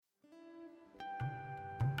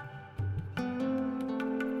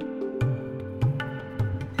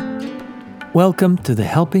Welcome to the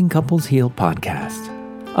Helping Couples Heal podcast,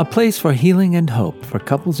 a place for healing and hope for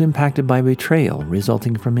couples impacted by betrayal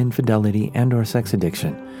resulting from infidelity and/or sex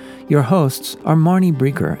addiction. Your hosts are Marnie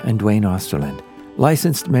Breeker and Dwayne Osterland,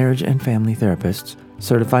 licensed marriage and family therapists,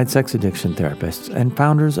 certified sex addiction therapists, and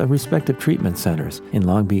founders of respective treatment centers in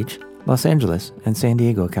Long Beach, Los Angeles, and San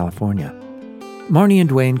Diego, California. Marnie and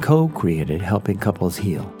Dwayne co-created Helping Couples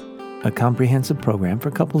Heal, a comprehensive program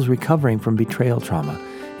for couples recovering from betrayal trauma,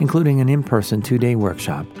 including an in-person 2-day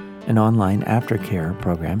workshop, an online aftercare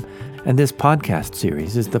program, and this podcast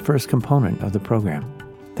series is the first component of the program.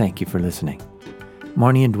 Thank you for listening.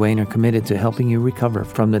 Marnie and Dwayne are committed to helping you recover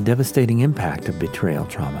from the devastating impact of betrayal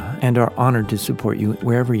trauma and are honored to support you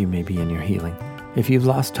wherever you may be in your healing. If you've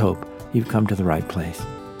lost hope, you've come to the right place.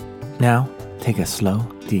 Now, take a slow,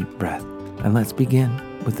 deep breath, and let's begin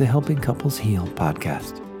with the Helping Couples Heal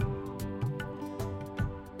podcast.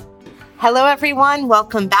 Hello, everyone.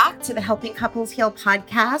 Welcome back to the Helping Couples Heal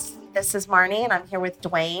podcast. This is Marnie, and I'm here with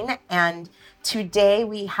Dwayne. And today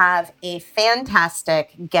we have a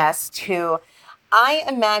fantastic guest who I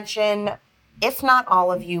imagine, if not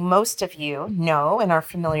all of you, most of you know and are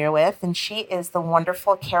familiar with. And she is the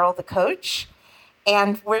wonderful Carol the Coach.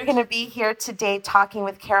 And we're going to be here today talking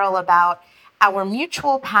with Carol about our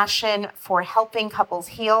mutual passion for helping couples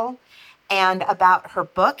heal and about her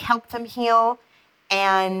book, Help Them Heal,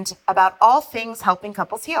 and about all things helping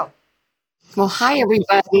couples heal. Well, hi,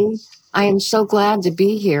 everybody. I am so glad to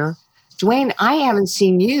be here. Dwayne, I haven't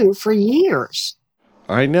seen you for years.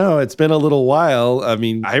 I know. It's been a little while. I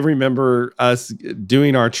mean, I remember us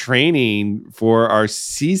doing our training for our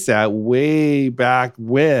CSAT way back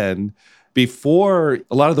when, before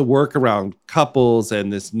a lot of the work around couples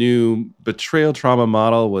and this new betrayal trauma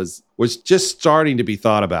model was just starting to be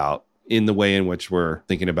thought about in the way in which we're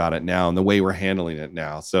thinking about it now and the way we're handling it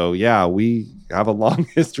now. So yeah, we have a long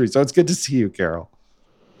history. So it's good to see you, Carol.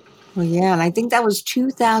 Well, yeah, and I think that was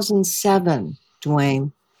 2007,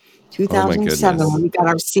 Dwayne. 2007 when we got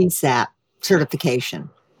our CSAT certification.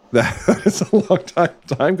 That is a long time.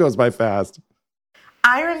 Time goes by fast.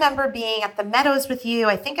 I remember being at the Meadows with you.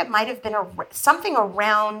 I think it might have been something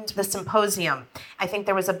around the symposium. I think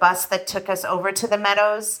there was a bus that took us over to the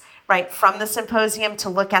Meadows, right, from the symposium to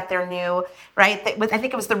look at their new, right, I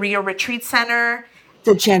think it was the Rio Retreat Center.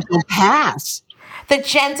 The Gentle Path. The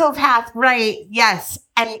Gentle Path, right, yes.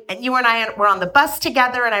 And you and I were on the bus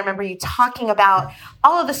together, and I remember you talking about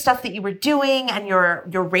all of the stuff that you were doing and your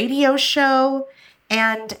radio show.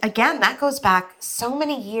 And again, that goes back so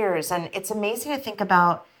many years, and it's amazing to think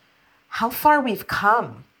about how far we've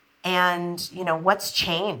come and, you know, what's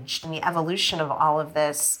changed in the evolution of all of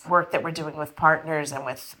this work that we're doing with partners and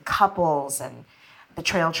with couples and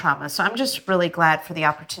betrayal trauma. So I'm just really glad for the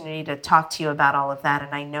opportunity to talk to you about all of that,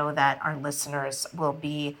 and I know that our listeners will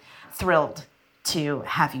be thrilled to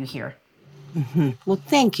have you here. Mm-hmm. Well,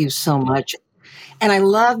 thank you so much. And I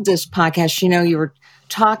love this podcast. You know, you were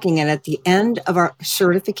talking, and at the end of our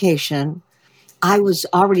certification, I was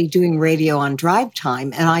already doing radio on drive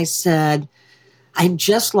time, and I said, I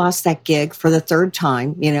just lost that gig for the third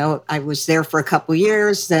time. You know, I was there for a couple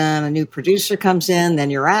years, then a new producer comes in, then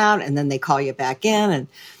you're out, and then they call you back in.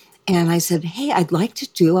 And I said, hey, I'd like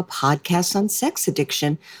to do a podcast on sex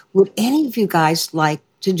addiction. Would any of you guys like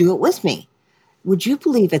to do it with me? Would you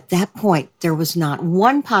believe at that point, there was not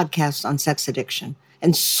one podcast on sex addiction,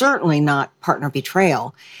 and certainly not partner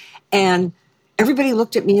betrayal. And everybody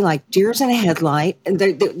looked at me like deers in a headlight. And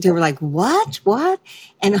they were like, what?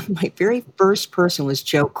 And my very first person was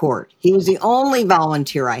Joe Court. He was the only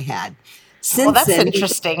volunteer I had. Well, that's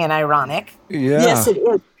interesting and ironic. Yeah. Yes, it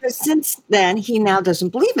is. Because since then, he now doesn't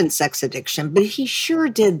believe in sex addiction, but he sure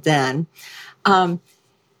did then. And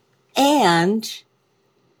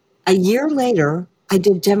a year later, I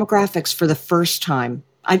did demographics for the first time.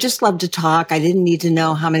 I just love to talk. I didn't need to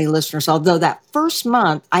know how many listeners, although that first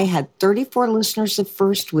month I had 34 listeners the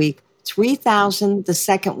first week, 3,000 the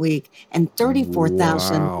second week, and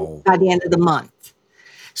 34,000 by the end of the month.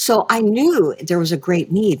 So I knew there was a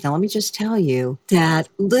great need. Now, let me just tell you that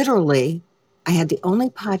literally I had the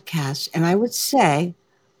only podcast, and I would say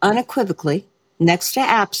unequivocally, next to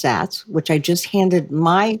AppSats, which I just handed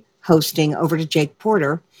my hosting over to Jake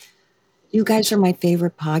Porter, you guys are my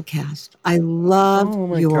favorite podcast. I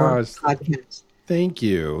love your podcast. Thank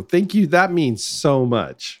you. Thank you. That means so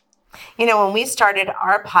much. You know, when we started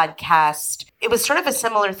our podcast, it was sort of a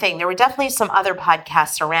similar thing. There were definitely some other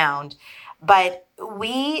podcasts around, but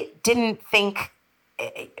we didn't think,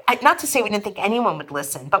 not to say we didn't think anyone would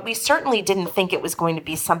listen, but we certainly didn't think it was going to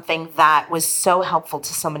be something that was so helpful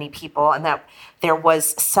to so many people and that there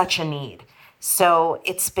was such a need. So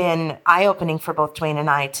it's been eye-opening for both Dwayne and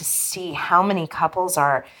I to see how many couples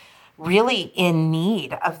are really in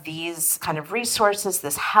need of these kind of resources,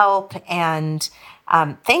 this help. And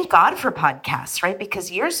thank God for podcasts, right?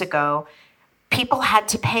 Because years ago, people had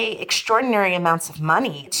to pay extraordinary amounts of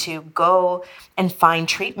money to go and find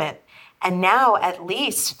treatment. And now at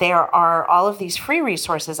least there are all of these free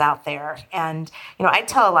resources out there. And, I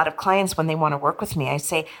tell a lot of clients when they want to work with me, I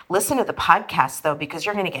say, listen to the podcast though, because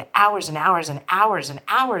you're going to get hours and hours and hours and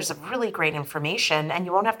hours of really great information, and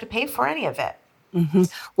you won't have to pay for any of it. Mm-hmm.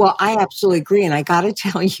 Well, I absolutely agree. And I got to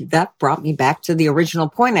tell you, that brought me back to the original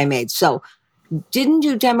point I made. So didn't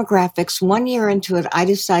do demographics. 1 year into it, I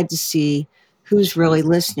decided to see who's really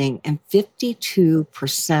listening. And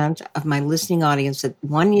 52% of my listening audience at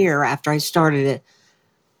 1 year after I started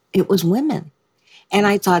it was women. And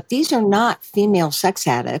I thought, these are not female sex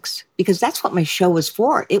addicts, because that's what my show was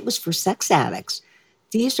for. It was for sex addicts.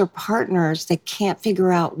 These are partners that can't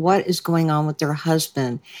figure out what is going on with their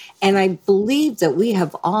husband. And I believe that we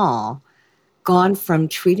have all gone from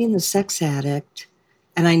treating the sex addict,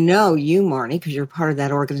 and I know you, Marnie, because you're part of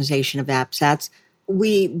that organization of APSATs,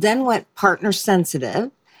 we then went partner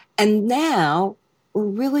sensitive, and now we're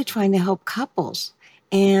really trying to help couples.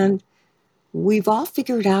 And we've all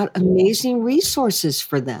figured out amazing resources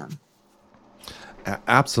for them.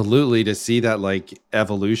 Absolutely, to see that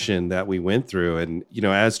evolution that we went through, and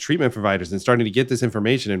as treatment providers and starting to get this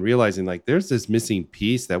information and realizing there's this missing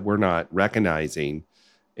piece that we're not recognizing,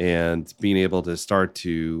 and being able to start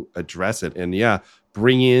to address it. And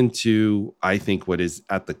bring into, I think, what is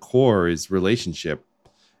at the core is relationship,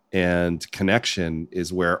 and connection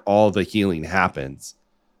is where all the healing happens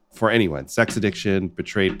for anyone. Sex addiction,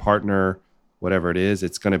 betrayed partner, whatever it is,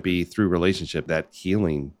 it's going to be through relationship that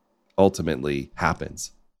healing ultimately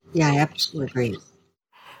happens. Yeah, I absolutely agree.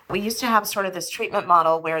 We used to have sort of this treatment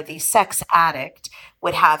model where the sex addict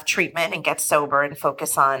would have treatment and get sober and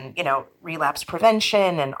focus on, relapse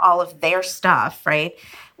prevention and all of their stuff, right?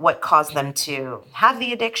 What caused them to have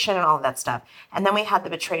the addiction and all of that stuff. And then we had the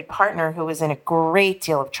betrayed partner who was in a great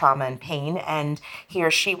deal of trauma and pain, and he or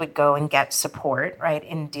she would go and get support, right,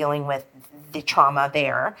 in dealing with the trauma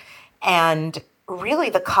there. And really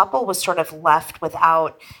the couple was sort of left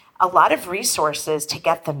without a lot of resources to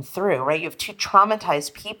get them through, right? You have two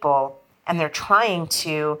traumatized people, and they're trying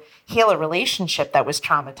to heal a relationship that was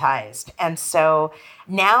traumatized. And so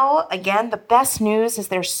now, again, the best news is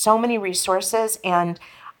there's so many resources, and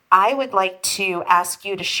I would like to ask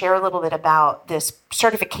you to share a little bit about this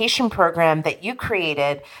certification program that you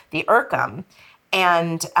created, the IRCM,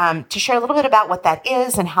 and to share a little bit about what that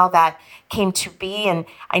is and how that came to be. And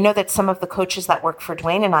I know that some of the coaches that work for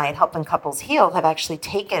Dwayne and I at Helping Couples Heal have actually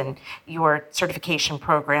taken your certification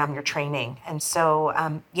program, your training. And so,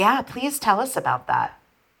 please tell us about that.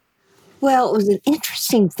 Well, it was an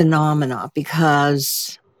interesting phenomenon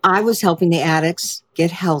because I was helping the addicts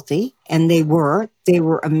get healthy, and they were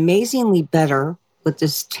amazingly better with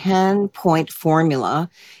this 10-point formula.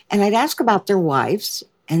 And I'd ask about their wives,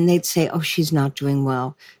 and they'd say, oh, she's not doing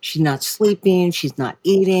well. She's not sleeping. She's not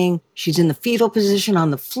eating. She's in the fetal position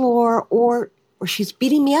on the floor, or she's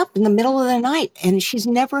beating me up in the middle of the night. And she's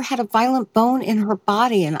never had a violent bone in her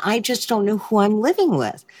body. And I just don't know who I'm living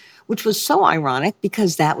with, which was so ironic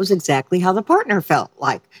because that was exactly how the partner felt.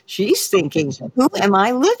 Like, she's thinking, who am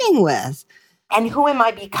I living with? And who am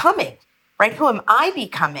I becoming, right? Who am I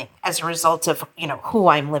becoming as a result of, who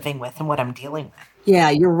I'm living with and what I'm dealing with?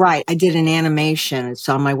 Yeah, you're right. I did an animation. It's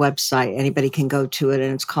on my website. Anybody can go to it.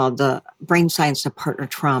 And it's called The Brain Science of Partner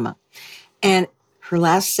Trauma. And her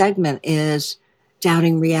last segment is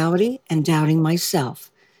doubting reality and doubting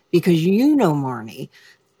myself. Because Marnie,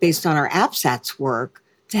 based on our APSATs work,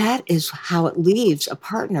 that is how it leaves a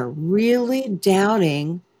partner really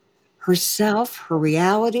doubting herself, her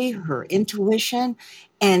reality, her intuition.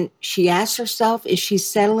 And she asks herself, is she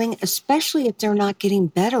settling, especially if they're not getting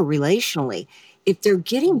better relationally? If they're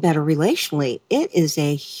getting better relationally, it is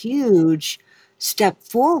a huge step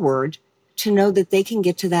forward to know that they can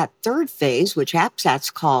get to that third phase, which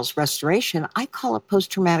APSATs calls restoration. I call it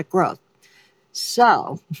post-traumatic growth.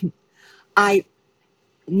 So I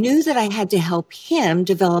knew that I had to help him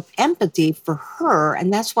develop empathy for her,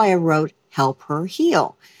 and that's why I wrote Help Her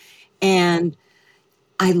Heal. And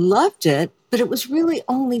I loved it, but it was really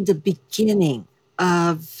only the beginning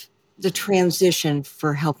of the transition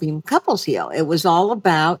for helping couples heal. It was all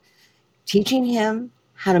about teaching him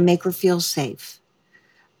how to make her feel safe,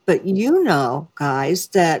 But you know, guys,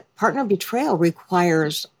 that partner betrayal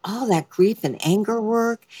requires all that grief and anger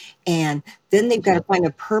work. And then they've got to find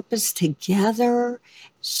a purpose together.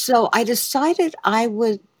 So I decided I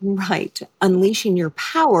would write Unleashing Your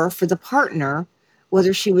Power for the partner,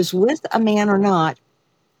 whether she was with a man or not,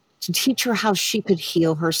 to teach her how she could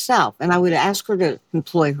heal herself. And I would ask her to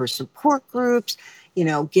employ her support groups,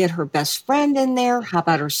 get her best friend in there. How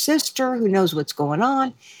about her sister who knows what's going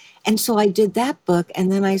on? And so I did that book.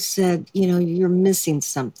 And then I said, you're missing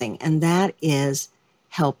something. And that is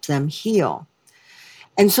help them heal.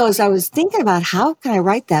 And so as I was thinking about how can I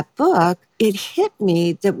write that book, it hit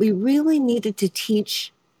me that we really needed to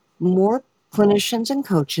teach more clinicians and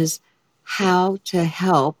coaches how to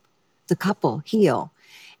help the couple heal.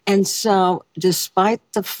 And so despite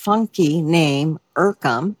the funky name,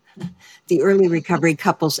 ERCM, the Early Recovery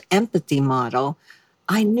Couples Empathy Model,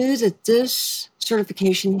 I knew that this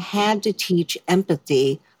certification had to teach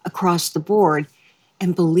empathy across the board.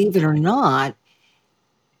 And believe it or not,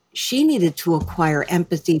 she needed to acquire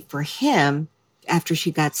empathy for him after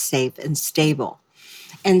she got safe and stable.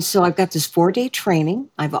 And so I've got this 4-day training.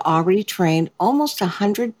 I've already trained almost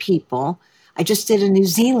 100 people. I just did a New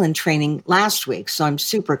Zealand training last week, so I'm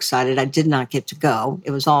super excited. I did not get to go.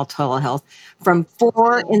 It was all telehealth from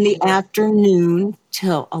 4 in the afternoon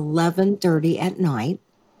till 11:30 at night.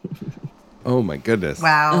 Oh, my goodness.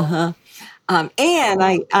 Wow. Uh-huh. And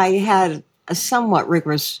I had a somewhat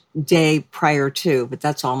rigorous day prior to, but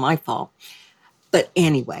that's all my fault. But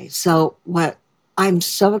anyway, so what I'm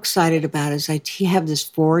so excited about is I have this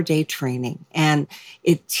 4-day training, and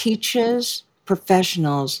it teaches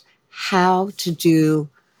professionals how to do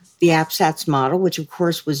the APSATS model, which of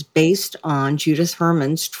course was based on Judith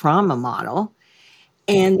Herman's trauma model,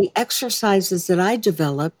 and the exercises that I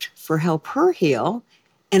developed for Help Her Heal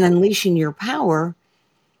and Unleashing Your Power.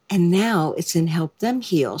 And now it's in Help Them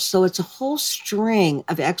Heal. So it's a whole string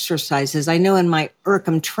of exercises. I know in my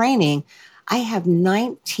ERCM training, I have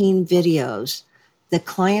 19 videos that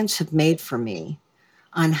clients have made for me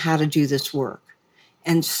on how to do this work.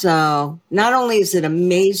 And so not only is it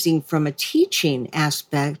amazing from a teaching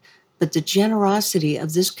aspect, but the generosity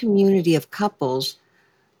of this community of couples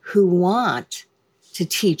who want to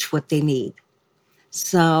teach what they need.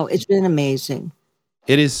 So it's been amazing.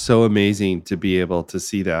 It is so amazing to be able to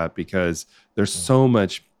see that, because there's so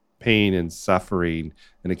much pain and suffering,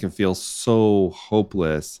 and it can feel so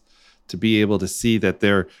hopeless to be able to see that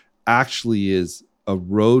there actually is a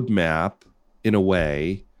roadmap in a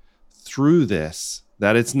way through this,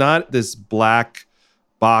 that it's not this black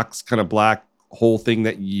box, kind of black hole thing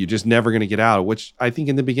that you're just never going to get out, which I think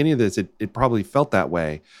in the beginning of this, it probably felt that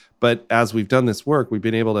way. But as we've done this work, we've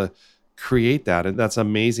been able to create that. And that's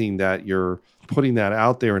amazing that you're putting that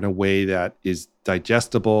out there in a way that is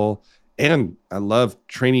digestible. And I love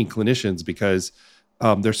training clinicians because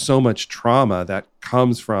there's so much trauma that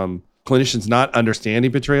comes from clinicians not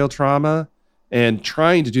understanding betrayal trauma and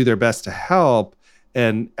trying to do their best to help,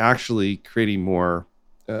 and actually creating more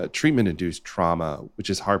treatment-induced trauma, which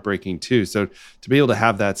is heartbreaking too. So to be able to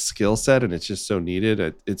have that skill set, and it's just so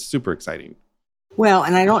needed, it's super exciting. Well,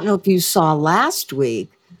 and I don't know if you saw last week,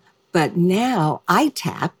 but now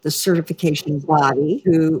ITAP, the certification body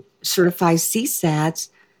who certifies CSATs,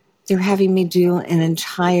 they're having me do an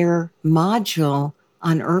entire module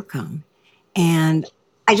on ERCM. And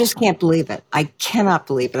I just can't believe it. I cannot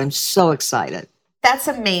believe it. I'm so excited. That's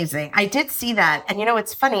amazing. I did see that. And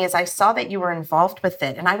what's funny is I saw that you were involved with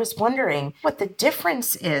it. And I was wondering what the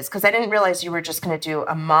difference is, because I didn't realize you were just going to do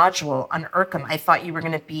a module on ERCM. I thought you were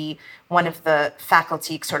going to be one of the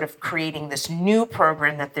faculty sort of creating this new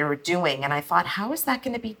program that they were doing. And I thought, how is that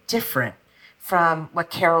going to be different from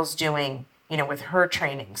what Carol's doing, with her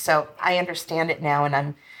training? So I understand it now, and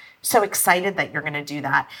I'm so excited that you're going to do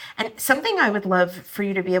that. And something I would love for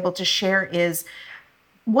you to be able to share is,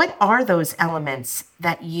 what are those elements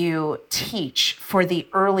that you teach for the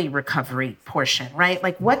early recovery portion, right?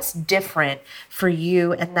 Like, what's different for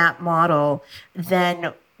you and that model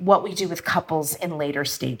than what we do with couples in later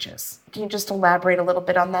stages? Can you just elaborate a little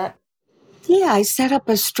bit on that? Yeah, I set up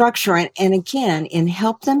a structure. And again, in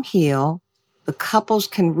Help Them Heal, the couples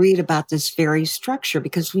can read about this very structure,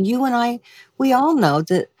 because you and I, we all know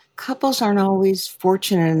that couples aren't always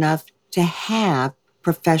fortunate enough to have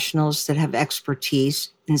professionals that have expertise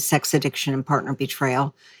in sex addiction and partner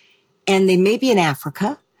betrayal. And they may be in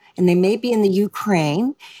Africa, and they may be in the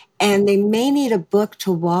Ukraine, and they may need a book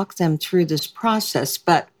to walk them through this process.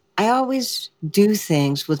 But I always do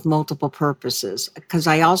things with multiple purposes, because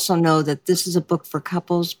I also know that this is a book for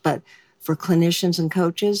couples, but for clinicians and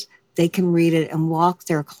coaches, they can read it and walk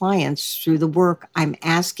their clients through the work I'm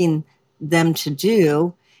asking them to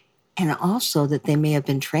do and also that they may have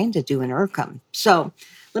been trained to do in IRCM. So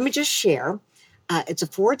let me just share. It's a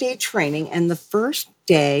 4-day training, and the first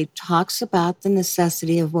day talks about the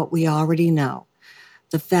necessity of what we already know.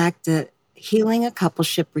 The fact that healing a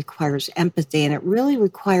coupleship requires empathy, and it really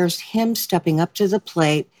requires him stepping up to the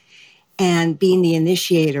plate and being the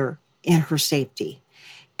initiator in her safety.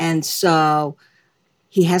 And so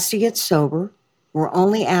he has to get sober. We're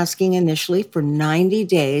only asking initially for 90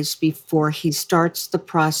 days before he starts the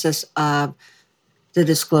process of the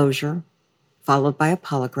disclosure, followed by a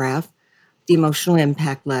polygraph, the emotional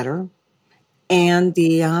impact letter, and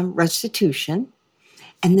the restitution.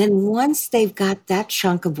 And then once they've got that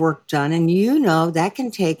chunk of work done, and that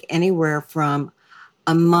can take anywhere from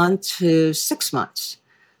a month to 6 months.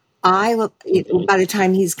 By the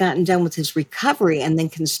time he's gotten done with his recovery and then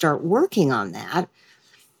can start working on that,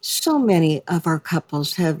 so many of our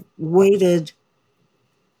couples have waited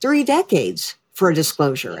 3 decades for a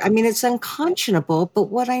disclosure. I mean, it's unconscionable, but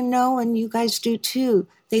what I know, and you guys do too,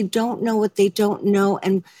 they don't know what they don't know.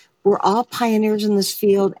 And we're all pioneers in this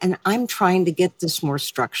field, and I'm trying to get this more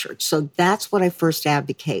structured. So that's what I first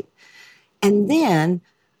advocate. And then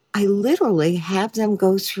I literally have them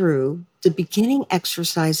go through the beginning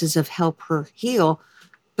exercises of Help Her Heal,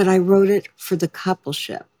 but I wrote it for the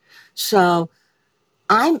coupleship. So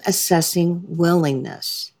I'm assessing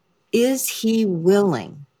willingness. Is he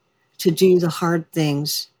willing to do the hard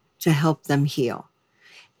things to help them heal?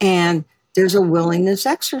 And there's a willingness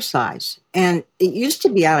exercise. And it used to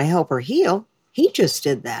be out of Help Her Heal. He just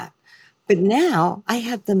did that. But now I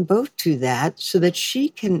have them both do that so that she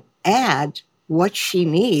can add what she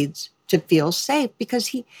needs to feel safe, because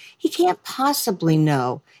he can't possibly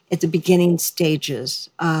know at the beginning stages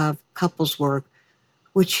of couples work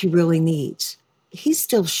what she really needs. He's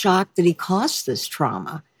still shocked that he caused this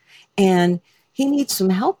trauma, and he needs some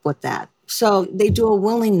help with that. So they do a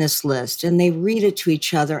willingness list, and they read it to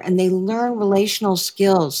each other, and they learn relational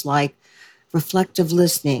skills like reflective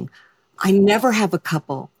listening. I never have a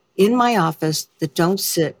couple in my office that don't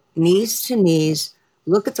sit knees to knees,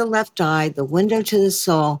 look at the left eye, the window to the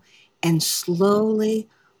soul, and slowly,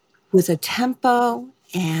 with a tempo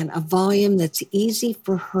and a volume that's easy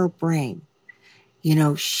for her brain.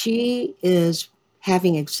 She is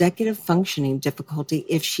having executive functioning difficulty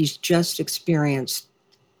if she's just experienced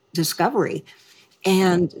discovery.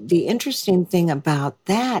 And the interesting thing about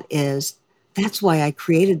that is that's why I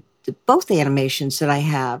created both the animations that I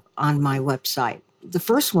have on my website. The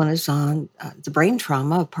first one is on the brain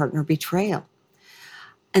trauma of partner betrayal.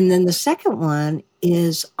 And then the second one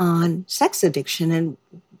is on sex addiction and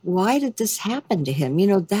why did this happen to him?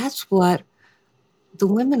 That's what the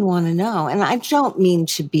women want to know. And I don't mean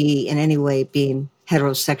to be in any way being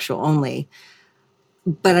heterosexual only,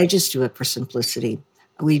 but I just do it for simplicity.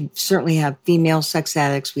 We certainly have female sex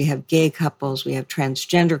addicts. We have gay couples. We have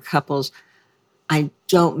transgender couples. I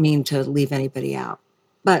don't mean to leave anybody out,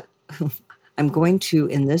 but I'm going to,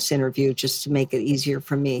 in this interview, just to make it easier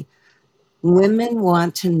for me, women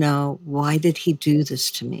want to know, why did he do this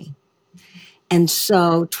to me? And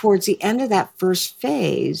so towards the end of that first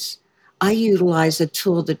phase, I utilize a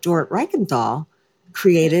tool that Dorrit Reichenthal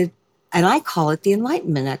created, and I call it the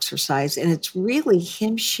enlightenment exercise. And it's really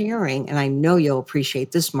him sharing, and I know you'll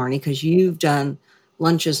appreciate this, Marnie, because you've done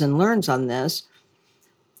lunches and learns on this,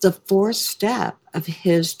 the 4th step of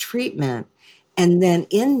his treatment. And then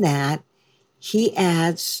in that, he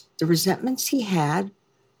adds the resentments he had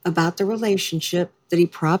about the relationship that he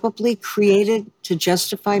probably created to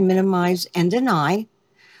justify, minimize, and deny.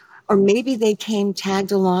 Or maybe they came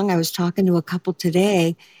tagged along. I was talking to a couple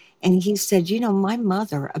today, and he said, my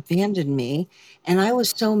mother abandoned me, and I was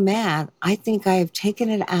so mad. I think I have taken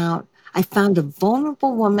it out. I found a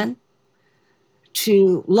vulnerable woman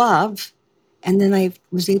to love, and then I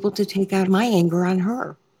was able to take out my anger on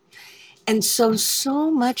her. And so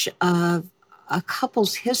much of a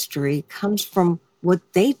couple's history comes from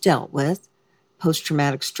what they dealt with: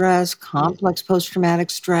 post-traumatic stress, complex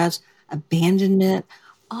post-traumatic stress, abandonment,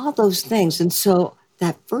 all those things. And so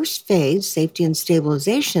that first phase, safety and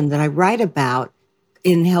stabilization, that I write about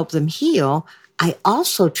in Help Them Heal, I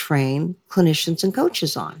also train clinicians and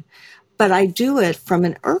coaches on. But I do it from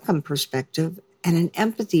an IRCM perspective and an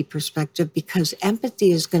empathy perspective, because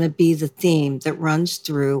empathy is going to be the theme that runs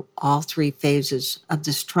through all 3 phases of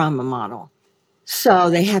this trauma model. So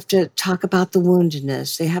they have to talk about the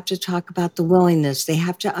woundedness. They have to talk about the willingness. They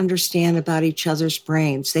have to understand about each other's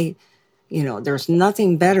brains. There's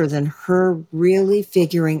nothing better than her really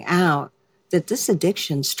figuring out that this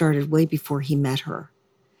addiction started way before he met her.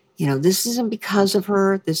 This isn't because of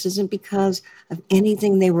her. This isn't because of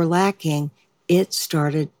anything they were lacking. It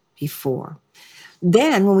started before.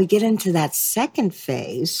 Then when we get into that second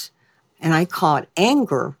phase, and I call it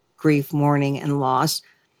anger, grief, mourning, and loss,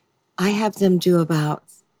 I have them do about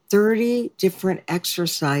 30 different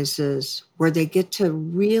exercises where they get to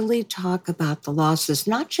really talk about the losses,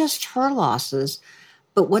 not just her losses,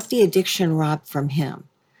 but what the addiction robbed from him.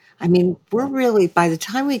 I mean, we're really, by the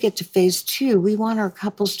time we get to phase 2, we want our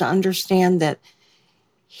couples to understand that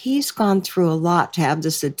he's gone through a lot to have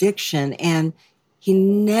this addiction, and he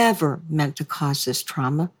never meant to cause this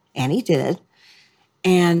trauma, and he did.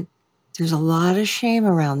 And there's a lot of shame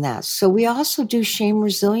around that. So we also do shame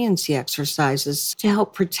resiliency exercises to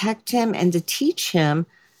help protect him and to teach him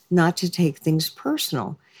not to take things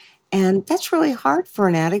personal. And that's really hard for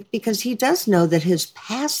an addict because he does know that his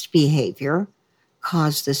past behavior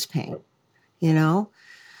caused this pain, you know?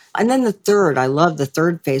 And then the third, I love the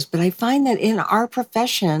third phase, but I find that in our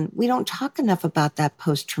profession, we don't talk enough about that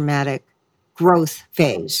post-traumatic growth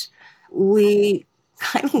phase. We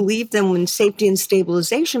kind of leave them in safety and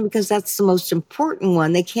stabilization because that's the most important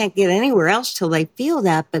one. They can't get anywhere else till they feel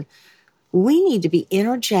that. But we need to be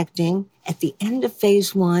interjecting at the end of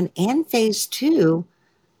phase 1 and phase 2,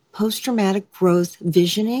 post-traumatic growth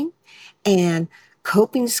visioning and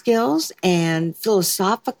coping skills and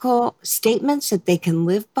philosophical statements that they can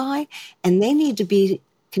live by. And they need to be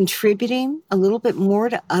contributing a little bit more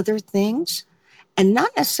to other things, and not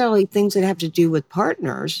necessarily things that have to do with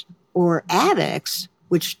partners or addicts,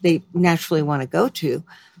 which they naturally want to go to,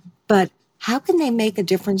 but how can they make a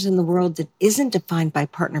difference in the world that isn't defined by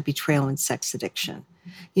partner betrayal and sex addiction?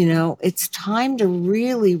 You know, it's time to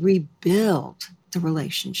really rebuild the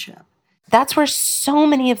relationship. That's where so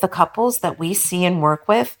many of the couples that we see and work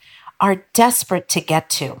with are desperate to get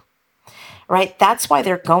to, right? That's why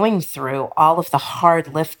they're going through all of the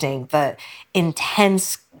hard lifting, the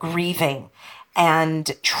intense grieving,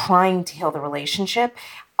 and trying to heal the relationship.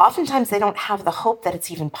 Oftentimes they don't have the hope that it's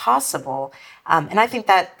even possible. And I think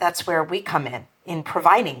that that's where we come in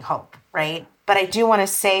providing hope, right? But I do want to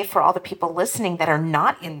say for all the people listening that are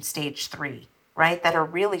not in stage 3, right, that are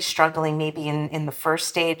really struggling maybe in the first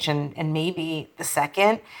stage and maybe the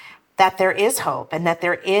second, that there is hope and that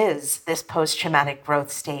there is this post-traumatic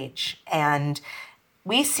growth stage. And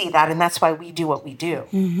we see that, and that's why we do what we do.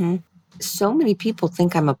 Mm-hmm. So many people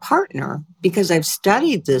think I'm a partner because I've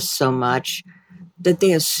studied this so much that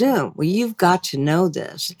they assume, well, you've got to know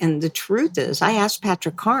this. And the truth is, I asked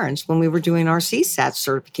Patrick Carnes when we were doing our CSAT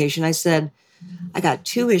certification, I said, I got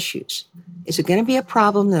 2 issues. Is it going to be a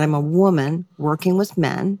problem that I'm a woman working with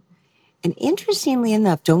men? And interestingly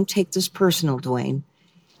enough, don't take this personal, Dwayne.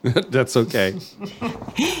 That's okay.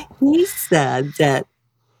 He said that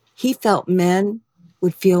he felt men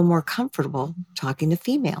would feel more comfortable talking to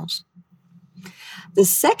females. The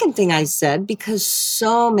second thing I said, because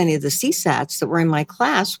so many of the CSATs that were in my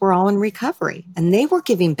class were all in recovery and they were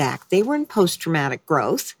giving back. They were in post-traumatic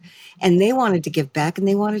growth and they wanted to give back and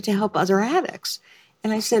they wanted to help other addicts.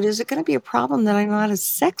 And I said, is it going to be a problem that I'm not a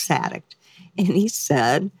sex addict? And he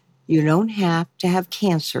said, you don't have to have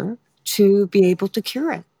cancer to be able to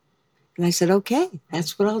cure it. And I said, okay,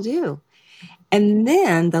 that's what I'll do. And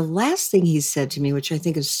then the last thing he said to me, which I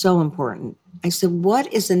think is so important, I said,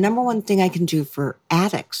 what is the number one thing I can do for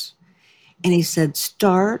addicts? And he said,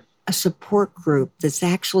 start a support group that's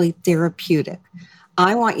actually therapeutic.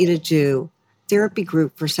 I want you to do therapy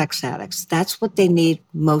group for sex addicts. That's what they need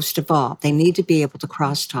most of all. They need to be able to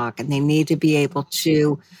crosstalk and they need to be able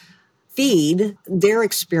to feed their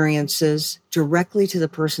experiences directly to the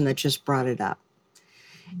person that just brought it up.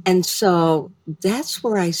 And so that's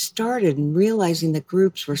where I started in realizing that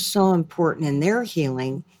groups were so important in their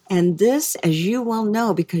healing. And this, as you well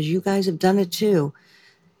know, because you guys have done it too,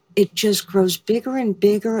 it just grows bigger and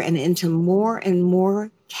bigger and into more and more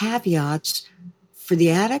caveats for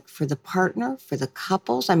the addict, for the partner, for the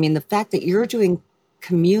couples. I mean, the fact that you're doing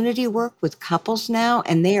community work with couples now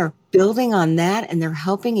and they are building on that and they're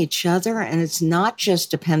helping each other. And it's not just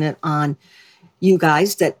dependent on you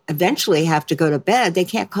guys that eventually have to go to bed. They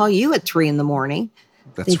can't call you at 3 a.m.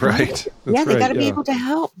 That's right. They got to be able to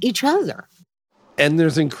help each other. And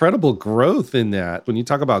there's incredible growth in that. When you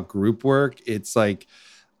talk about group work, it's like,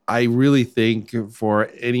 I really think for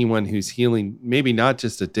anyone who's healing, maybe not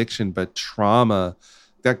just addiction, but trauma,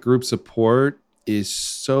 that group support is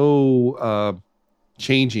so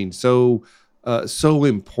changing, so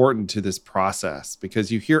important to this process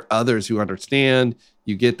because you hear others who understand,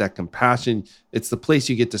 you get that compassion. It's the place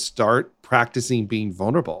you get to start practicing being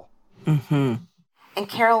vulnerable. Mm-hmm. And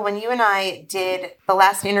Carol, when you and I did the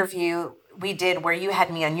last interview we did where you had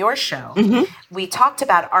me on your show, we talked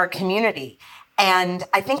about our community. And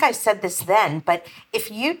I think I said this then, but if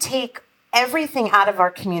you take everything out of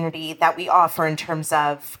our community that we offer in terms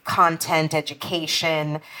of content,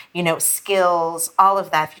 education, skills, all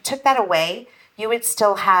of that, if you took that away, you would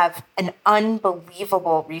still have an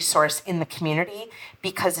unbelievable resource in the community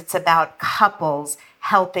because it's about couples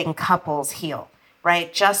helping couples heal,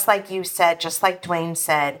 right? Just like you said, just like Dwayne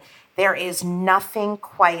said, there is nothing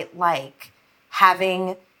quite like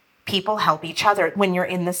having people help each other when you're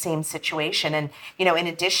in the same situation. And, in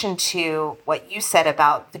addition to what you said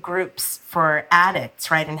about the groups for addicts,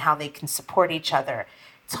 right, and how they can support each other,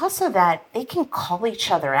 it's also that they can call each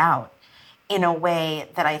other out in a way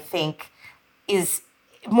that I think is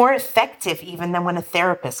more effective even than when a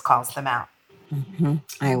therapist calls them out. Mm-hmm.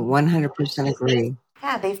 I 100% agree.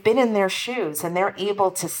 Yeah, they've been in their shoes and they're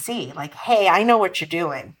able to see, like, hey, I know what you're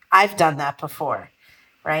doing. I've done that before.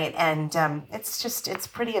 Right. And it's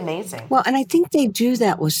pretty amazing. Well, and I think they do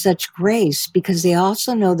that with such grace because they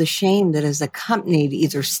also know the shame that is accompanied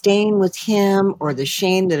either staying with him or the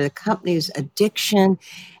shame that accompanies addiction.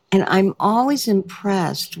 And I'm always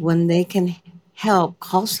impressed when they can help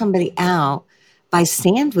call somebody out by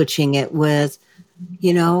sandwiching it with,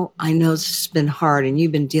 I know this has been hard and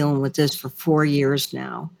you've been dealing with this for 4 years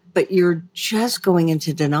now, but you're just going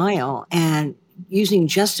into denial and using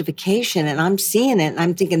justification, and I'm seeing it and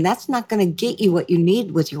I'm thinking that's not going to get you what you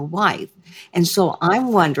need with your wife. And so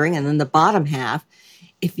I'm wondering, and then the bottom half,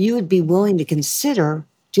 if you would be willing to consider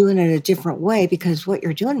doing it a different way because what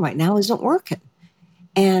you're doing right now isn't working.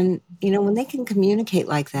 And, when they can communicate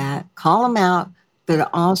like that, call them out, but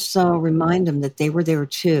also remind them that they were there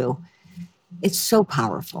too. It's so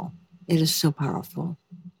powerful. It is so powerful.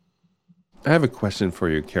 I have a question for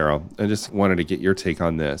you, Carol. I just wanted to get your take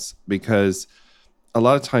on this because a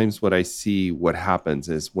lot of times what happens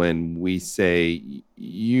is when we say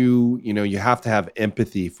you have to have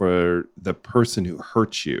empathy for the person who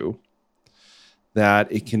hurt you, that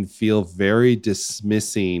it can feel very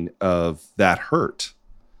dismissing of that hurt.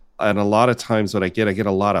 And a lot of times what I get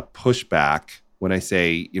a lot of pushback when I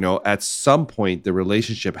say, at some point the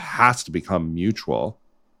relationship has to become mutual,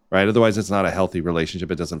 right? Otherwise it's not a healthy relationship.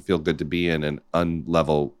 It doesn't feel good to be in an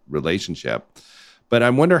unlevel relationship. But I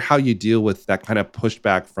wonder how you deal with that kind of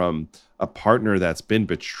pushback from a partner that's been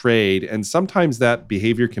betrayed. And sometimes that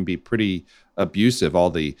behavior can be pretty abusive, all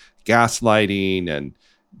the gaslighting and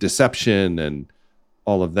deception and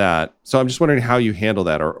all of that. So I'm just wondering how you handle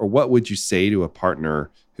that, or what would you say to a partner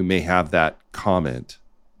who may have that comment?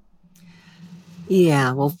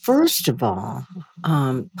 Yeah, well, first of all,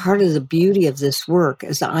 part of the beauty of this work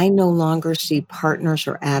is I no longer see partners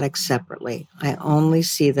or addicts separately. I only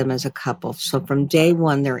see them as a couple. So from day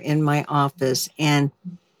one, they're in my office and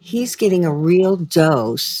he's getting a real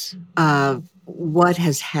dose of what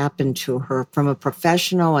has happened to her from a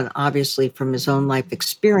professional and obviously from his own life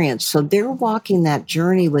experience. So they're walking that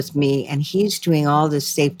journey with me and he's doing all this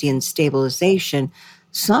safety and stabilization,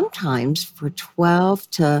 sometimes for 12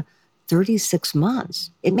 to 36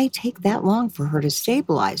 months. It may take that long for her to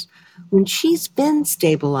stabilize. When she's been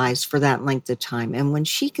stabilized for that length of time, and when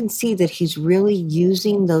she can see that he's really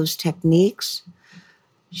using those techniques,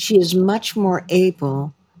 she is much more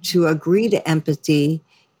able to agree to empathy,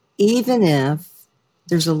 even if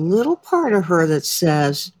there's a little part of her that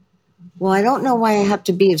says, well, I don't know why I have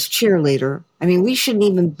to be his cheerleader. I mean, we shouldn't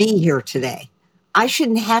even be here today. I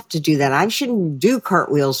shouldn't have to do that. I shouldn't do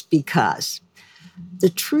cartwheels because... The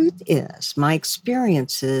truth is, my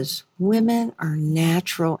experience is women are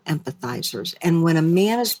natural empathizers. And when a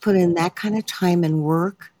man has put in that kind of time and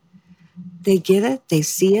work, they get it, they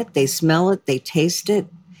see it, they smell it, they taste it,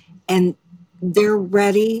 and they're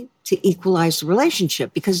ready to equalize the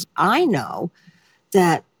relationship. Because I know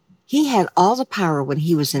that he had all the power when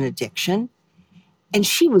he was in addiction, and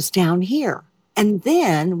she was down here. And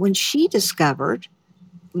then when she discovered,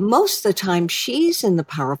 most of the time she's in the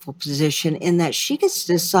powerful position in that she gets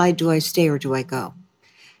to decide, do I stay or do I go?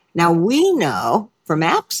 Now we know from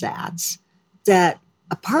APSATs that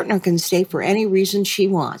a partner can stay for any reason she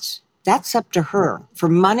wants. That's up to her. For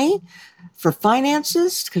money, for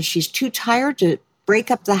finances, because she's too tired to break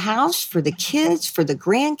up the house, for the kids, for the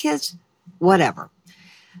grandkids, whatever.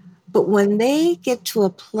 But when they get to a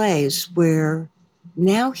place where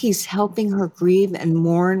now he's helping her grieve and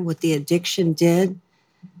mourn what the addiction did,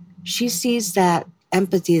 she sees that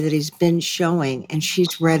empathy that he's been showing and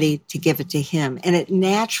she's ready to give it to him. And it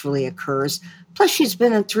naturally occurs. Plus, she's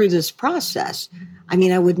been through this process. I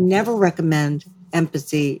mean, I would never recommend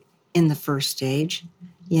empathy in the first stage.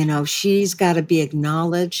 She's got to be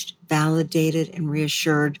acknowledged, validated, and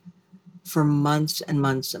reassured for months and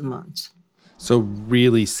months and months. So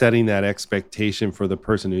really setting that expectation for the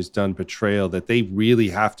person who's done betrayal that they really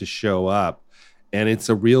have to show up And it's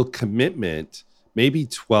a real commitment, maybe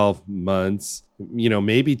 12 months,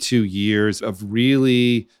 maybe 2 years of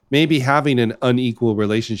really maybe having an unequal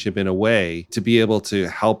relationship in a way to be able to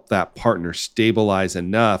help that partner stabilize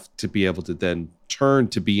enough to be able to then turn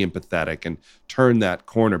to be empathetic and turn that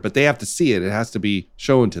corner. But they have to see it. It has to be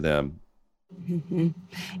shown to them. Mm-hmm.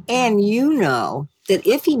 And you know that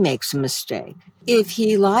if he makes a mistake, if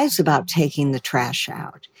he lies about taking the trash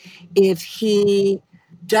out, if he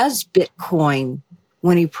does Bitcoin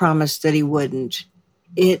when he promised that he wouldn't,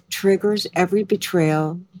 it triggers every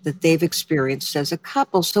betrayal that they've experienced as a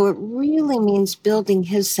couple. So it really means building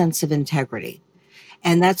his sense of integrity.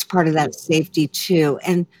 And that's part of that safety too.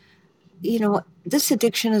 And, this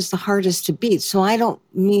addiction is the hardest to beat. So I don't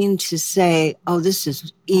mean to say, oh, this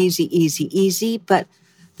is easy, but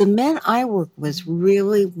the men I work with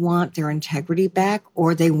really want their integrity back,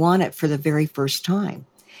 or they want it for the very first time.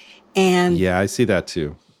 And yeah, I see that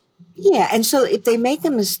too. Yeah. And so if they make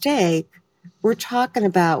a mistake, we're talking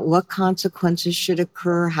about what consequences should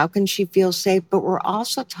occur. How can she feel safe? But we're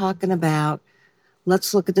also talking about,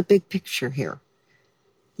 let's look at the big picture here.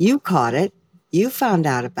 You caught it. You found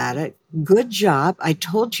out about it. Good job. I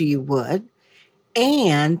told you you would.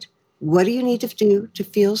 And what do you need to do to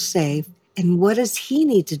feel safe? And what does he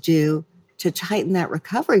need to do to tighten that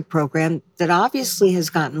recovery program that obviously has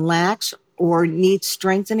gotten lax or needs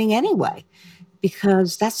strengthening anyway?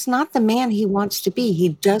 Because that's not the man he wants to be. He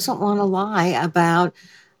doesn't want to lie about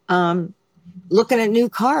looking at new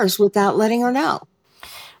cars without letting her know.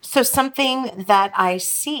 So something that I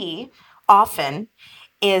see often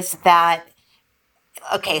is that,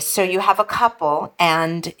 okay, so you have a couple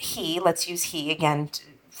and let's use he again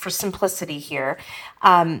for simplicity here.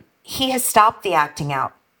 He has stopped the acting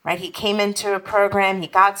out, right? He came into a program, he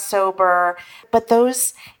got sober, but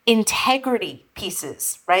those integrity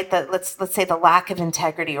pieces, right? Let's say the lack of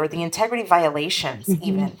integrity or the integrity violations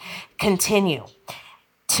even continue.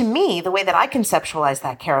 To me, the way that I conceptualize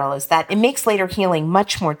that, Carol, is that it makes later healing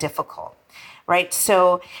much more difficult, right?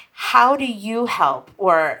 So how do you help,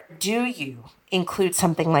 or do you include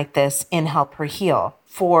something like this in Help Her Heal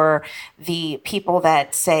for the people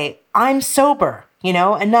that say, I'm sober,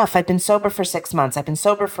 enough. I've been sober for 6 months. I've been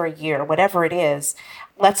sober for a year, whatever it is.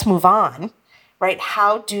 Let's move on, right?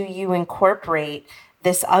 How do you incorporate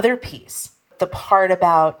this other piece, the part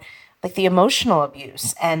about like the emotional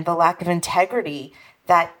abuse and the lack of integrity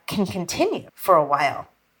that can continue for a while?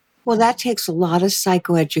 Well, that takes a lot of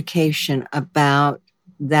psychoeducation about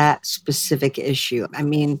that specific issue. I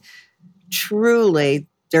mean, truly,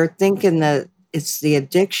 they're thinking that it's the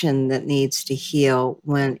addiction that needs to heal,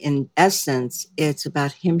 when in essence, it's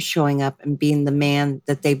about him showing up and being the man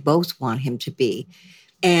that they both want him to be.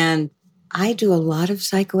 And I do a lot of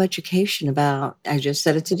psychoeducation about, I just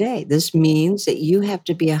said it today, this means that you have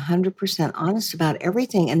to be 100% honest about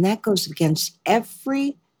everything. And that goes against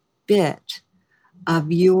every bit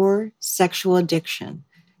of your sexual addiction.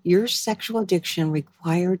 Your sexual addiction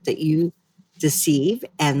required that you deceive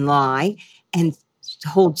and lie and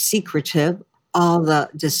hold secretive all the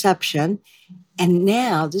deception. And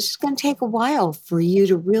now this is going to take a while for you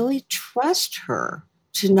to really trust her,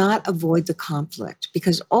 to not avoid the conflict.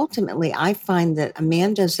 Because ultimately, I find that a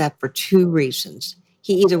man does that for two reasons.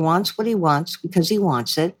 He either wants what he wants because he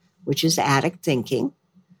wants it, which is addict thinking,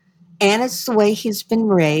 and it's the way he's been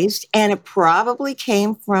raised, and it probably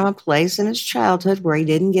came from a place in his childhood where he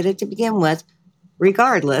didn't get it to begin with,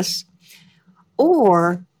 regardless,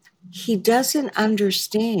 or he doesn't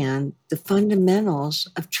understand the fundamentals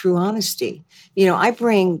of true honesty. I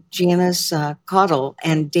bring Janice Caudle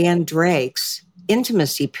and Dan Drake's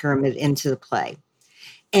intimacy pyramid into the play.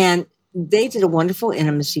 And they did a wonderful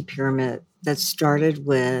intimacy pyramid that started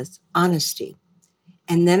with honesty.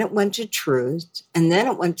 And then it went to truth, and then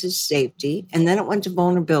it went to safety, and then it went to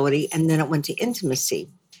vulnerability, and then it went to intimacy.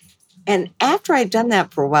 And after I'd done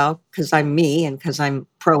that for a while, because I'm me and because I'm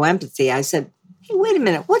pro-empathy, I said, hey, wait a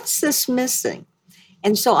minute, what's this missing?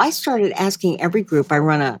 And so I started asking every group. I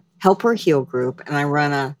run a Help Her Heal group, and I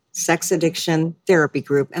run a sex addiction therapy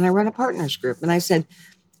group, and I run a partners group. And I said,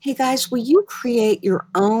 hey guys, will you create your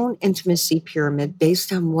own intimacy pyramid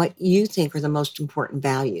based on what you think are the most important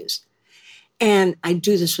values? And I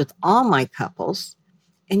do this with all my couples,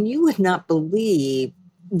 and you would not believe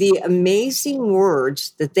the amazing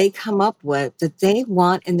words that they come up with that they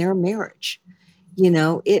want in their marriage.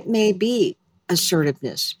 It may be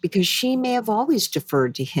assertiveness because she may have always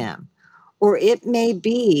deferred to him, or it may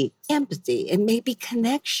be empathy, it may be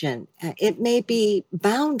connection, it may be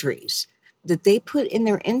boundaries that they put in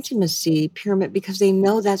their intimacy pyramid because they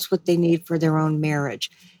know that's what they need for their own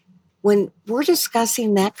marriage. When we're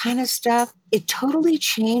discussing that kind of stuff, it totally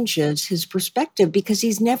changes his perspective because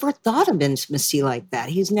he's never thought of intimacy like that.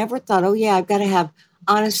 He's never thought, oh, yeah, I've got to have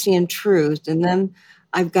honesty and truth. And then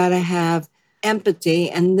I've got to have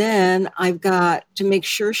empathy. And then I've got to make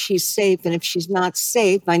sure she's safe. And if she's not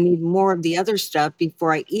safe, I need more of the other stuff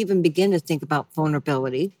before I even begin to think about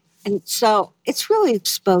vulnerability. And so it's really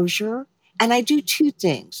exposure. And I do two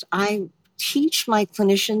things. I teach my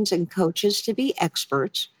clinicians and coaches to be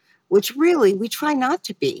experts, which really we try not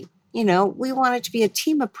to be. You know, we want it to be a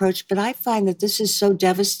team approach, but I find that this is so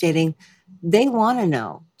devastating. They want to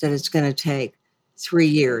know that it's going to take 3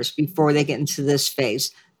 years before they get into this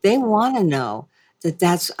phase. They want to know that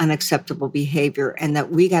that's unacceptable behavior and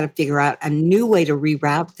that we got to figure out a new way to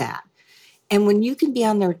reroute that. And when you can be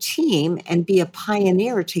on their team and be a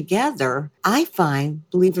pioneer together, I find,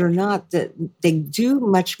 believe it or not, that they do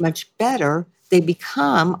much, much better. They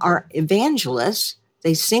become our evangelists.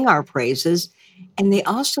 They sing our praises. And they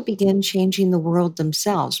also begin changing the world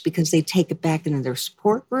themselves because they take it back into their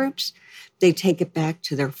support groups. They take it back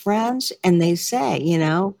to their friends and they say, you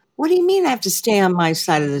know, what do you mean I have to stay on my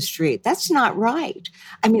side of the street? That's not right.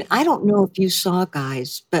 I mean, I don't know if you saw,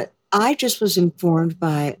 guys, but I just was informed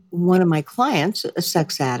by one of my clients, a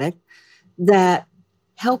sex addict, that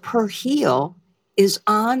Help Her Heal is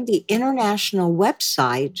on the international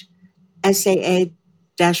website,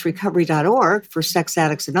 saa-recovery.org for Sex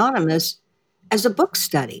Addicts Anonymous, as a book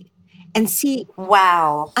study. And see,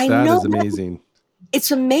 wow, That is amazing. It's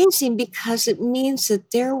amazing because it means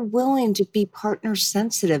that they're willing to be partner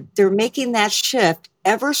sensitive. They're making that shift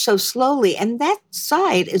ever so slowly. And that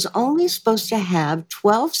site is only supposed to have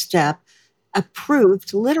 12-step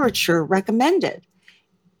approved literature recommended,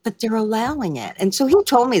 but they're allowing it. And so he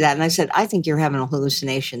told me that. And I said, I think you're having a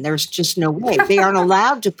hallucination. There's just no way. They aren't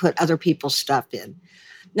allowed to put other people's stuff in.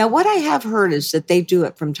 Now, what I have heard is that they do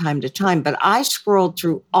it from time to time, but I scrolled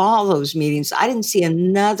through all those meetings. I didn't see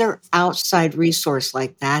another outside resource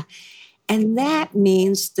like that. And that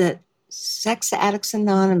means that Sex Addicts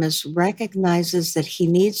Anonymous recognizes that he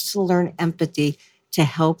needs to learn empathy to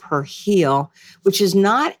help her heal, which is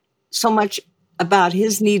not so much about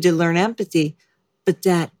his need to learn empathy, but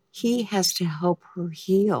that he has to help her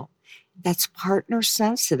heal. That's partner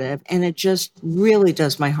sensitive, and it just really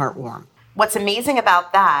does my heart warm. What's amazing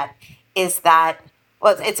about that is that,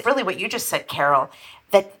 well, it's really what you just said, Carol,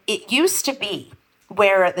 that it used to be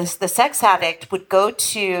where the sex addict would go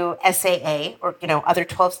to SAA or, you know, other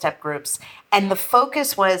 12-step groups, and the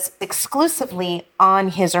focus was exclusively on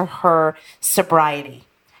his or her sobriety,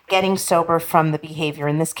 getting sober from the behavior,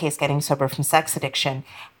 in this case, getting sober from sex addiction.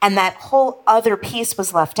 And that whole other piece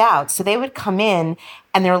was left out. So they would come in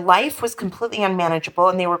and their life was completely unmanageable.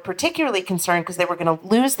 And they were particularly concerned because they were going to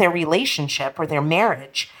lose their relationship or their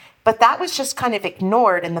marriage. But that was just kind of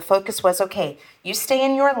ignored. And the focus was, okay, you stay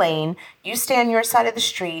in your lane, you stay on your side of the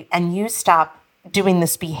street, and you stop doing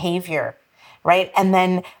this behavior, right? And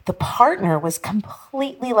then the partner was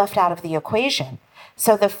completely left out of the equation.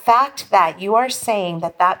 So the fact that you are saying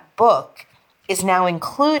that that book is now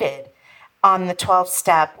included on the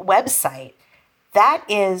 12-step website, that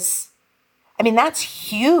is, I mean, that's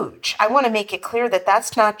huge. I want to make it clear that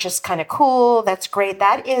that's not just kind of cool. That's great.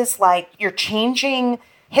 That is like you're changing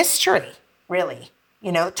history, really,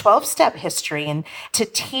 you know, 12-step history, and to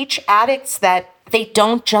teach addicts that they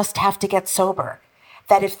don't just have to get sober,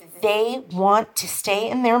 that if they want to stay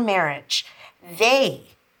in their marriage, they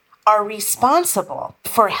are responsible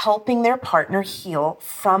for helping their partner heal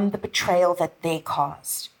from the betrayal that they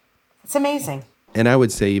caused. It's amazing. And I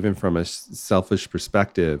would say, even from a selfish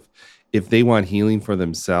perspective, if they want healing for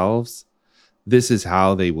themselves, this is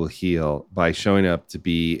how they will heal, by showing up to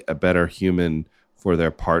be a better human for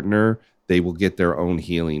their partner. They will get their own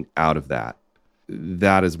healing out of that.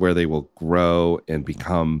 That is where they will grow and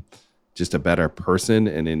become just a better person,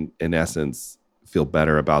 and in essence, feel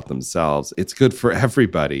better about themselves. It's good for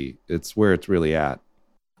everybody. It's where it's really at.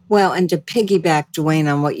 Well, and to piggyback,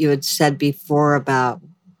 Dwayne, on what you had said before about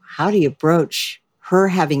how do you broach her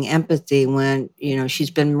having empathy when, you know,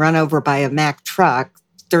 she's been run over by a Mack truck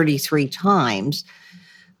 33 times.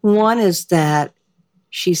 One is that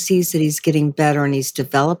she sees that he's getting better and he's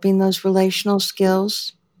developing those relational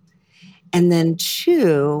skills. And then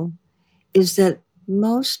two is that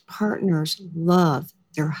most partners love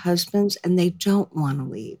their husbands and they don't want to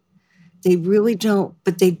leave. They really don't,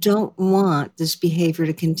 but they don't want this behavior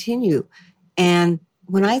to continue. And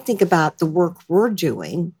when I think about the work we're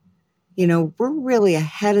doing, you know, we're really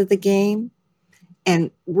ahead of the game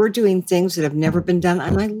and we're doing things that have never been done.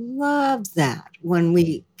 And I love that when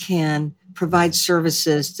we can provide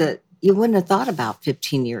services that you wouldn't have thought about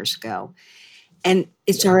 15 years ago. And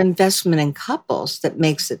it's our investment in couples that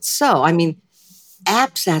makes it so. I mean,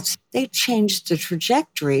 APSATs, they changed the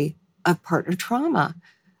trajectory of partner trauma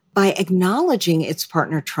by acknowledging its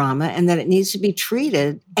partner trauma and that it needs to be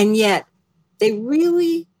treated. And yet they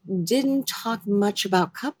really didn't talk much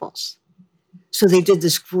about couples. So they did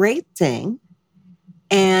this great thing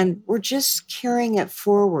and we're just carrying it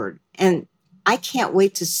forward. And I can't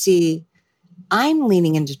wait to see, I'm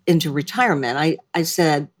leaning into retirement. I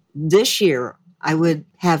said this year I would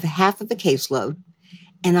have half of the caseload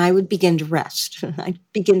and I would begin to rest. I'd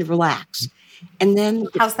begin to relax. And then...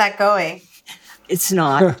 How's that going? It's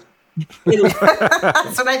not.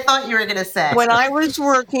 That's what I thought you were going to say. When I was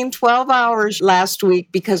working 12 hours last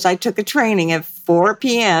week because I took a training at 4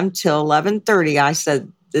 p.m. till 11:30, I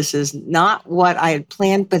said, this is not what I had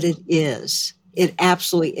planned, but it is. It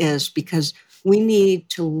absolutely is, because we need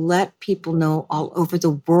to let people know all over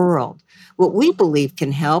the world what we believe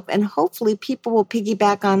can help, and hopefully people will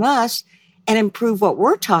piggyback on us and improve what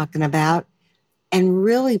we're talking about and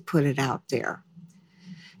really put it out there.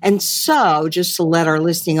 And so, just to let our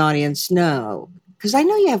listening audience know, because I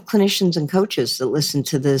know you have clinicians and coaches that listen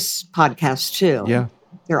to this podcast too. Yeah.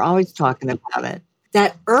 They're always talking about it.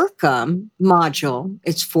 That IRCM module,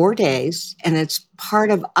 it's 4 days, and it's part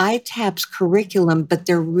of ITAP's curriculum, but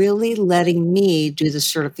they're really letting me do the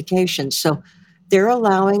certification. So they're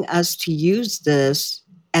allowing us to use this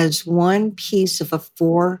as one piece of a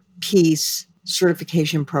 4-piece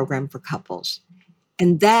certification program for couples.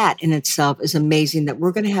 And that in itself is amazing, that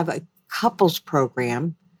we're going to have a couples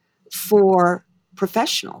program for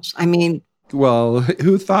professionals. I mean, well,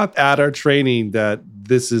 who thought at our training that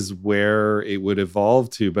this is where it would evolve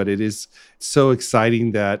to? But it is so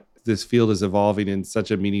exciting that this field is evolving in such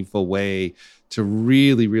a meaningful way to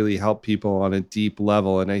really, really help people on a deep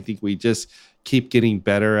level. And I think we just keep getting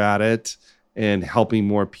better at it and helping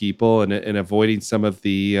more people and avoiding some of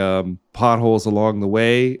the potholes along the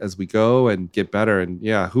way as we go and get better. And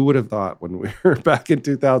yeah, who would have thought when we were back in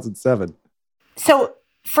 2007? So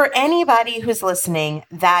for anybody who's listening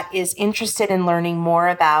that is interested in learning more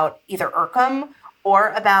about either IRCM or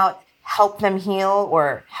about Help Them Heal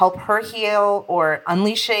or Help Her Heal or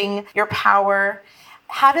Unleashing Your Power,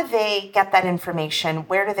 how do they get that information?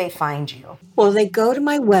 Where do they find you? Well, they go to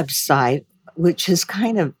my website, which is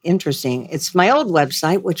kind of interesting. It's my old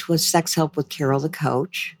website, which was Sex Help with Carol the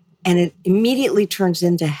Coach, and it immediately turns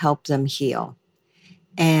into Help Them Heal.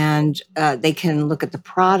 And they can look at the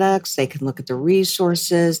products, they can look at the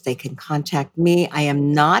resources, they can contact me. I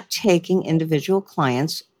am not taking individual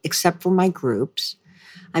clients except for my groups.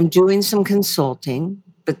 I'm doing some consulting,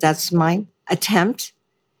 but that's my attempt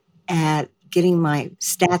at getting my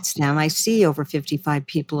stats down. I see over 55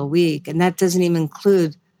 people a week, and that doesn't even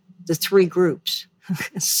include the 3 groups.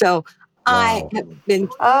 So I have been...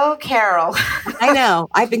 Oh, Carol. I know.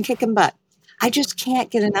 I've been kicking butt. I just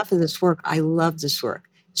can't get enough of this work. I love this work.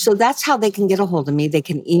 So that's how they can get a hold of me. They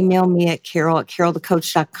can email me at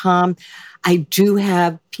carol@carolthecoach.com. I do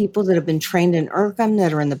have people that have been trained in IRCM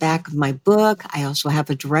that are in the back of my book. I also have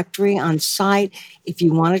a directory on site if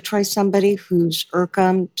you want to try somebody who's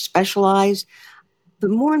IRCM specialized.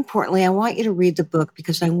 But more importantly, I want you to read the book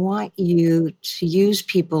because I want you to use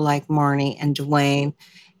people like Marnie and Dwayne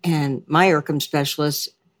and my IRCM specialists.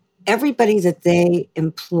 Everybody that they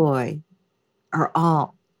employ are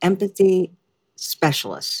all empathy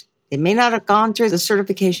specialists. They may not have gone through the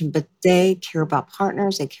certification, but they care about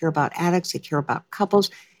partners, they care about addicts, they care about couples,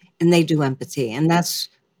 and they do empathy. And that's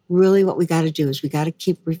really what we got to do, is we got to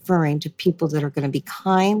keep referring to people that are going to be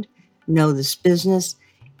kind, know this business,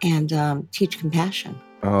 and teach compassion.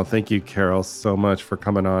 Oh, thank you, Carol, so much for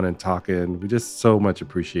coming on and talking. We just so much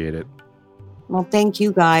appreciate it. Well, thank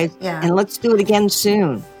you guys. Yeah. And let's do it again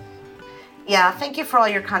soon. Yeah, thank you for all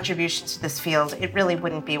your contributions to this field. It really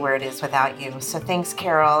wouldn't be where it is without you. So thanks,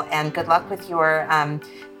 Carol, and good luck with your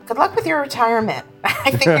retirement. I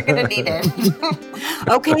think you're going to need it.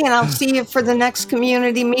 Okay, and I'll see you for the next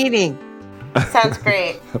community meeting. Sounds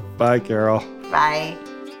great. Bye, Carol. Bye.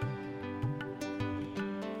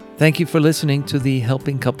 Thank you for listening to the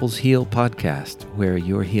Helping Couples Heal podcast, where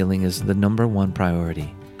your healing is the #1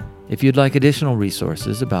 priority. If you'd like additional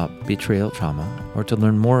resources about betrayal trauma or to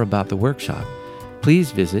learn more about the workshop,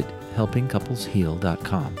 please visit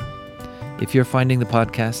helpingcouplesheal.com. If you're finding the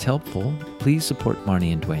podcast helpful, please support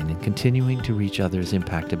Marnie and Dwayne in continuing to reach others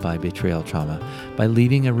impacted by betrayal trauma by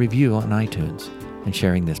leaving a review on iTunes and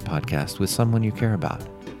sharing this podcast with someone you care about.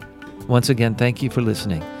 Once again, thank you for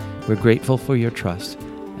listening. We're grateful for your trust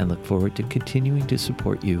and look forward to continuing to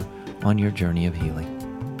support you on your journey of healing.